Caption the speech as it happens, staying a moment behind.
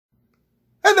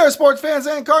Hey there, sports fans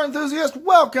and card enthusiasts.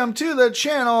 Welcome to the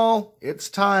channel. It's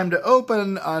time to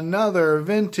open another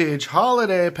vintage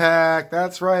holiday pack.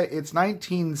 That's right. It's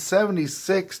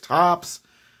 1976 Topps.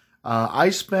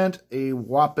 I spent a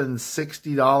whopping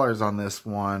 $60 on this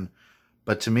one.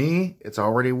 But to me, it's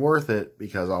already worth it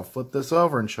because I'll flip this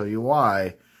over and show you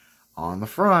why. On the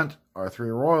front are three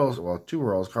Royals, well, two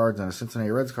Royals cards and a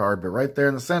Cincinnati Reds card. But right there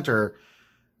in the center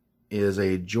is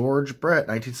a George Brett,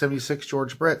 1976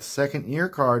 George Brett, second year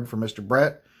card for Mr.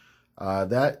 Brett.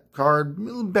 That card,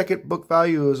 Beckett book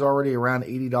value is already around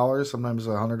 $80, sometimes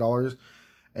 $100.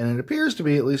 And it appears to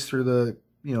be, at least through the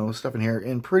stuff in here,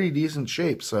 in pretty decent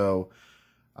shape. So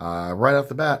right off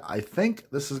the bat, I think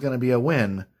this is going to be a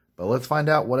win. But let's find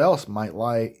out what else might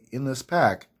lie in this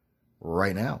pack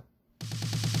right now.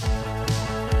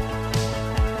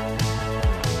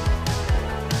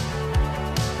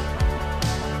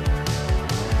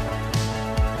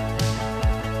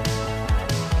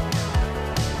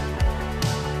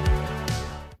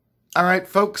 All right,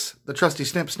 folks, the trusty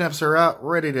snip snips are out,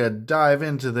 ready to dive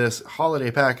into this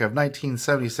holiday pack of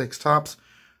 1976 Topps.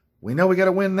 We know we got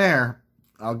to win there.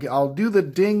 I'll do the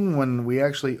ding when we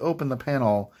actually open the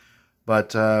panel,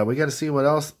 but we got to see what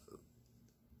else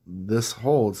this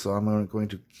holds. So I'm going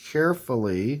to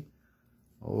carefully,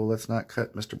 let's not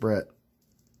cut Mr. Brett.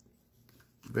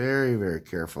 Very, very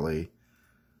carefully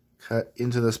cut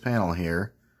into this panel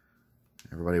here.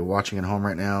 Everybody watching at home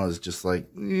right now is just like,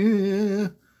 yeah.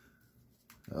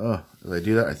 Oh, did I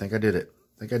do that? I think I did it.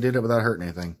 I think I did it without hurting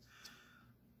anything.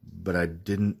 But I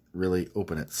didn't really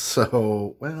open it.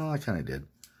 So, well, I kind of did.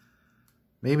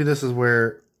 Maybe this is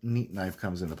where Neat Knife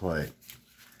comes into play.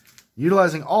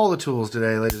 Utilizing all the tools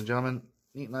today, ladies and gentlemen.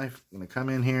 Neat Knife, I'm going to come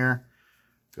in here.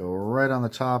 Go right on the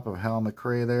top of Hal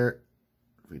McRae there.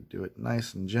 If we do it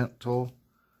nice and gentle.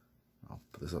 I'll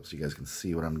put this up so you guys can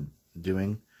see what I'm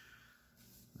doing.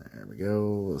 There we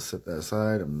go. We'll set that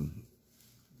aside.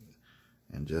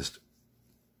 And just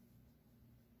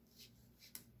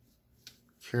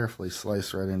carefully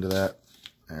slice right into that.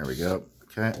 There we go.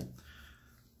 Okay.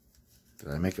 Did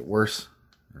I make it worse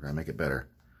or did I make it better?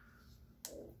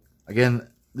 Again,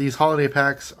 these holiday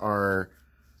packs are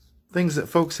things that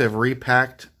folks have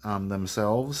repacked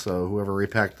themselves. So whoever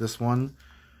repacked this one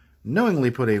knowingly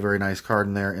put a very nice card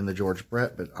in there in the George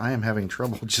Brett, but I am having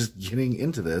trouble just getting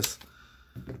into this.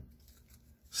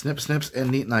 Snip Snips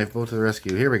and Neat Knife both to the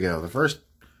rescue. Here we go. The first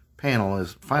panel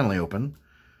is finally open.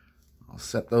 I'll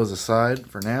set those aside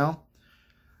for now.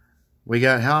 We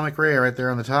got Hal McRae right there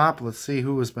on the top. Let's see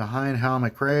who was behind Hal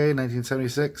McRae,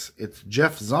 1976. It's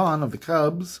Jeff Zahn of the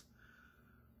Cubs.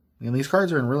 And these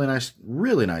cards are in really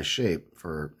nice shape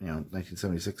for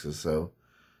 1976s. So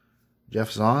Jeff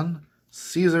Zahn,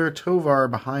 Cesar Tovar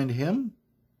behind him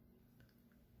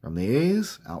from the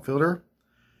A's, outfielder.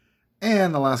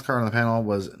 And the last card on the panel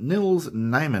was Nils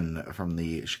Nyman from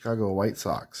the Chicago White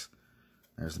Sox.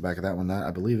 There's the back of that one. That,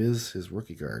 I believe, is his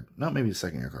rookie card. No, maybe his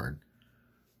second-year card.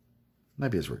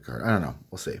 Might be his rookie card. I don't know.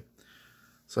 We'll see.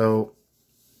 So,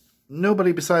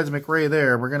 nobody besides McRae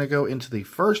there. We're going to go into the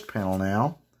first panel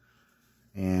now.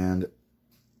 And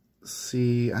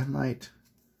see, I might...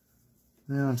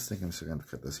 No, I'm thinking I'm still going to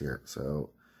cut this here.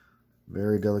 So,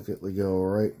 very delicately go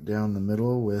right down the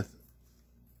middle with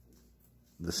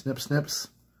the snip snips.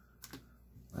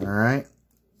 All right.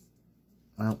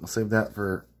 Well, we'll save that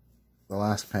for the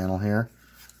last panel here.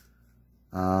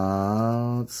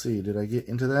 Let's see. Did I get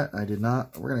into that? I did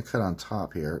not. We're going to cut on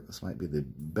top here. This might be the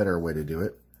better way to do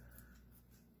it.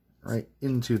 Right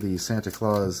into the Santa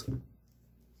Claus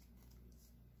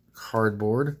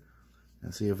cardboard.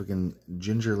 And see if we can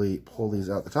gingerly pull these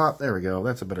out the top. There we go.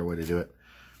 That's a better way to do it.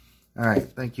 All right.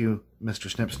 Thank you, Mr.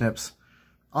 Snip Snips.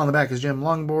 On the back is Jim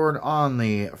Longboard. On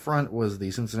the front was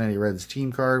the Cincinnati Reds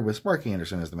team card with Sparky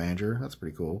Anderson as the manager. That's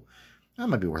pretty cool. That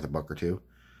might be worth $1 or $2.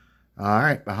 All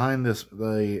right, behind this,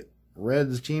 the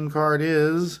Reds team card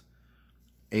is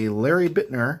a Larry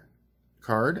Bittner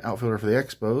card, outfielder for the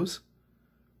Expos.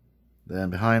 Then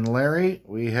behind Larry,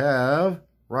 we have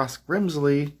Ross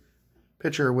Grimsley,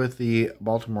 pitcher with the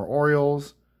Baltimore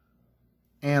Orioles.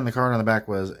 And the card on the back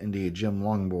was indeed Jim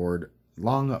Longborg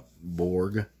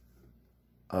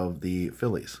of the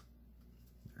Phillies.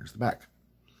 There's the back.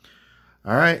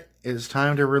 All right, it's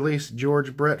time to release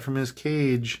George Brett from his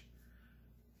cage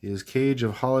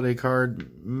of holiday card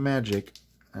magic.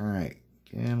 All right,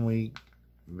 can we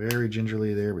very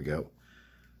gingerly, there we go,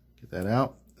 get that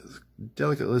out as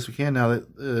delicately as we can. Now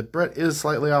that Brett is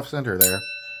slightly off center there,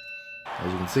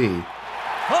 as you can see,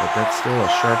 but that's still a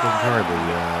sharp looking card.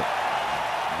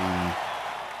 The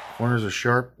corners are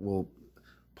sharp. We'll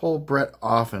pull Brett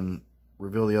off and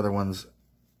reveal the other ones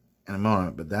in a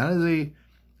moment, but that is a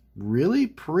Really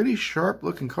pretty sharp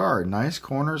looking card. Nice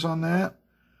corners on that.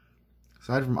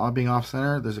 Aside from being off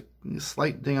center, there's a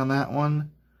slight ding on that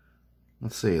one.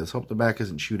 Let's see. Let's hope the back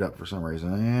isn't chewed up for some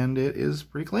reason. And it is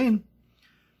pretty clean.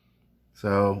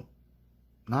 So,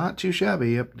 not too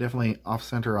shabby. Yep, definitely off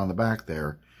center on the back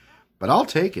there. But I'll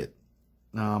take it.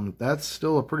 That's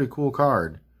still a pretty cool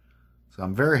card. So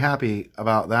I'm very happy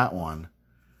about that one.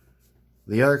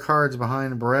 The other cards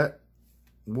behind Brett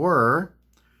were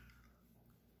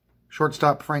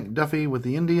shortstop Frank Duffy with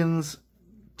the Indians,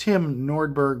 Tim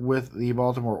Nordberg with the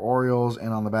Baltimore Orioles, and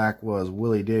on the back was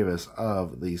Willie Davis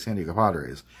of the San Diego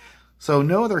Padres. So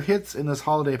no other hits in this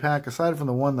holiday pack aside from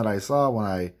the one that I saw when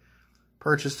I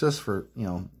purchased this for,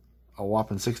 a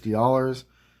whopping $60.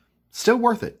 Still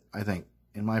worth it, I think,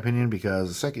 in my opinion, because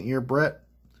the second year Brett,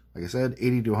 like I said,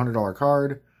 $80 to $100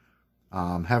 card.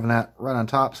 Having that right on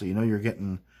top so you're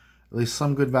getting at least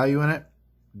some good value in it.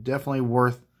 Definitely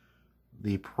worth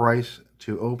the price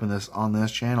to open this on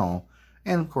this channel.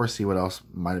 And, of course, see what else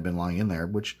might have been lying in there,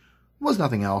 which was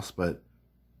nothing else, but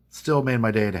still made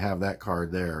my day to have that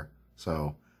card there.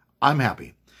 So, I'm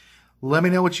happy. Let me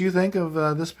know what you think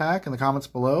of this pack in the comments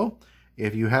below.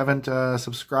 If you haven't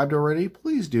subscribed already,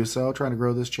 please do so. I'm trying to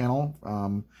grow this channel.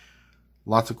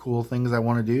 Lots of cool things I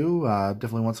want to do.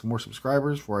 Definitely want some more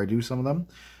subscribers before I do some of them.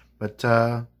 But,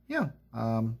 yeah,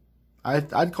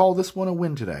 I'd call this one a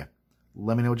win today.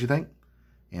 Let me know what you think.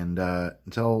 And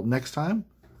until next time,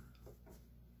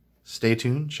 stay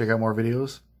tuned. Check out more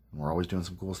videos. We're always doing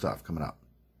some cool stuff coming up.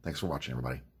 Thanks for watching,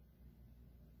 everybody.